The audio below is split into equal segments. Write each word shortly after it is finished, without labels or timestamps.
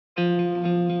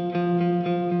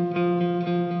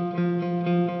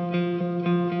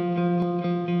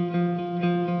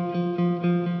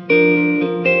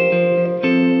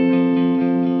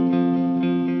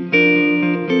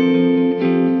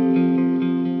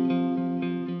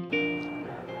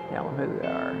them who they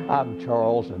are. I'm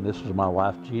Charles, and this is my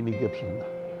wife, Jeanie Gibson.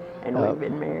 And we've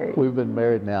been married. We've been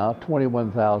married now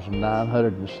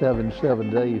 21,977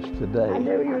 days today. I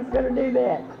knew he was going to do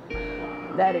that.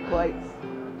 That equates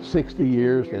 60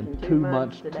 years and 2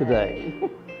 months today.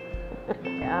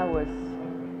 I was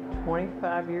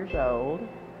 25 years old,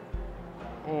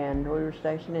 and we were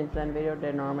stationed in San Vito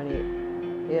de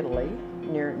Normandy, Italy,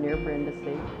 near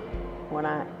Brindisi, when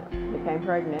I became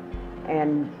pregnant.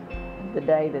 And the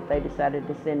day that they decided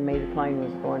to send me, the plane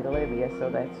was going to Libya, so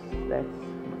that's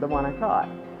the one I caught.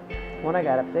 When I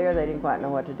got up there, they didn't quite know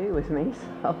what to do with me,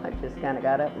 so I just kind of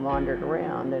got up and wandered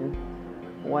around. And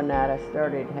one night I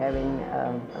started having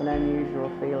an unusual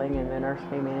feeling, and the nurse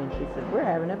came in and she said, "We're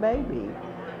having a baby."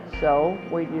 So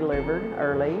we delivered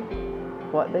early.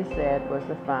 What they said was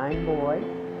a fine boy.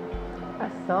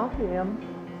 I saw him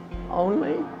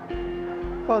only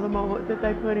for the moment that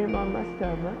they put him on my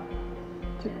stomach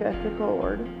to cut the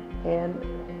cord and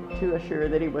to assure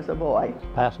that he was a boy.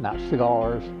 Passing out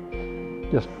cigars,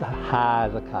 just high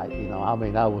as a kite, you know. I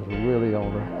mean, I was really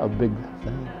on a big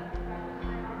thing.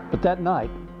 But that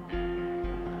night,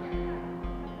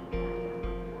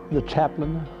 the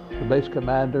chaplain, the base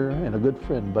commander, and a good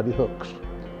friend, Buddy Hooks,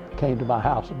 came to my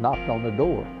house and knocked on the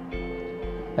door.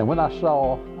 And when I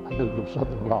saw, I knew there was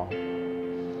something wrong.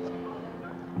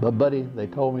 But Buddy, they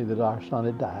told me that our son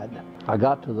had died. I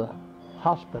got to the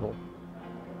hospital,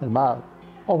 and my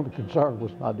only concern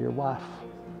was my dear wife.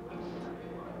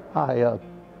 I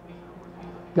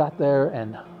got there,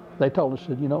 and they told us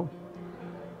that, you know,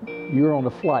 you're on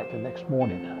a flight the next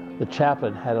morning. The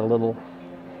chaplain had a little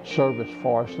service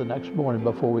for us the next morning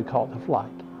before we caught the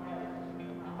flight.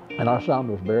 And our son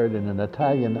was buried in an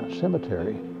Italian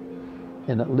cemetery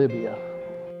in Libya.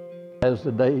 As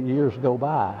the years go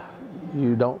by,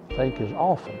 you don't think as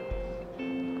often.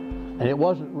 And it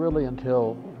wasn't really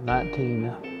until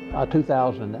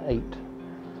 2008,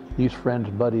 these friends,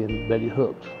 Buddy and Betty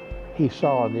Hooks, he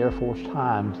saw in the Air Force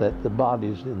Times that the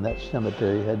bodies in that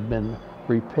cemetery had been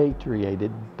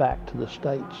repatriated back to the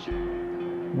States.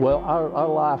 Well, our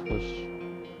life was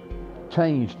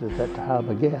changed at that time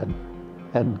again,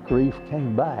 and grief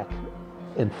came back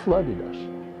and flooded us.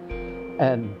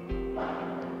 And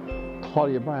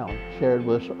Claudia Brown shared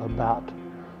with us about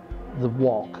the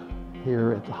walk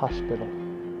here at the hospital.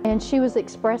 And she was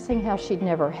expressing how she'd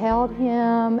never held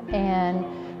him, and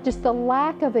just the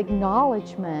lack of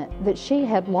acknowledgement that she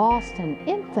had lost an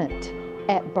infant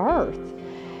at birth.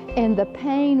 And the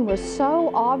pain was so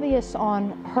obvious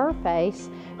on her face,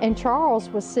 and Charles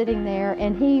was sitting there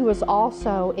and he was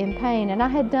also in pain. And I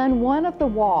had done one of the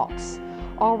walks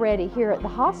already here at the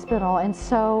hospital, and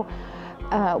so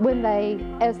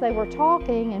as they were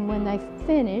talking and when they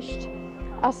finished,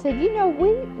 I said, you know,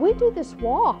 we do this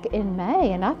walk in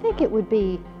May, and I think it would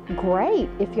be great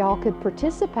if y'all could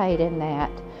participate in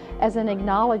that as an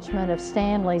acknowledgement of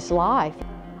Stanley's life.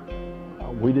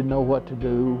 We didn't know what to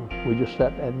do. We just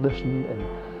sat and listened,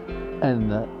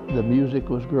 and the music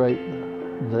was great.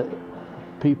 The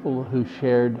people who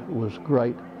shared was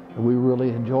great, and we really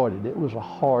enjoyed it. It was a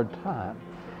hard time.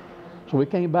 So we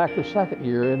came back the second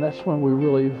year, and that's when we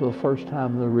really, for the first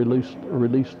time,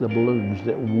 released the balloons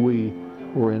that we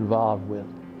were involved with.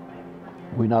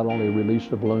 We not only released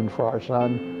the balloon for our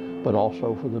son, but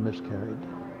also for the miscarried.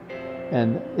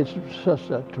 And it's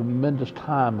just a tremendous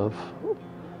time of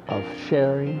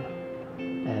sharing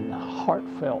and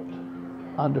heartfelt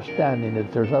understanding that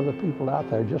there's other people out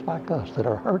there just like us that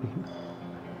are hurting.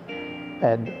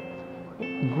 And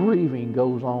grieving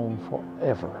goes on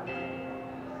forever.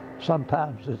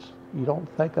 Sometimes you don't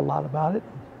think a lot about it,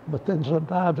 but then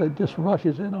sometimes it just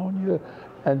rushes in on you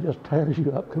and just tears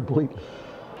you up completely.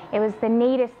 It was the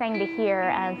neatest thing to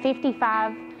hear.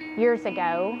 55 years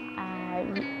ago,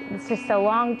 it's just a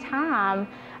long time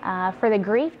for the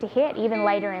grief to hit even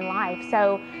later in life.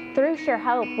 So through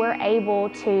ShareHope, we're able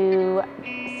to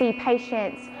see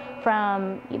patients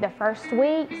from the first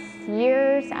weeks,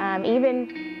 years, even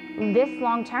this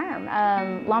long term.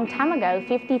 Long time ago,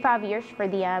 55 years for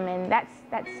them, and that's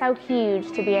so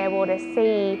huge to be able to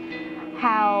see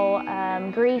how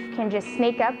grief can just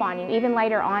sneak up on you even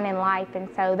later on in life. And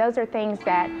so those are things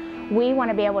that we want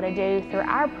to be able to do through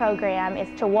our program, is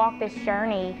to walk this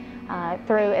journey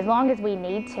through as long as we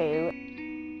need to.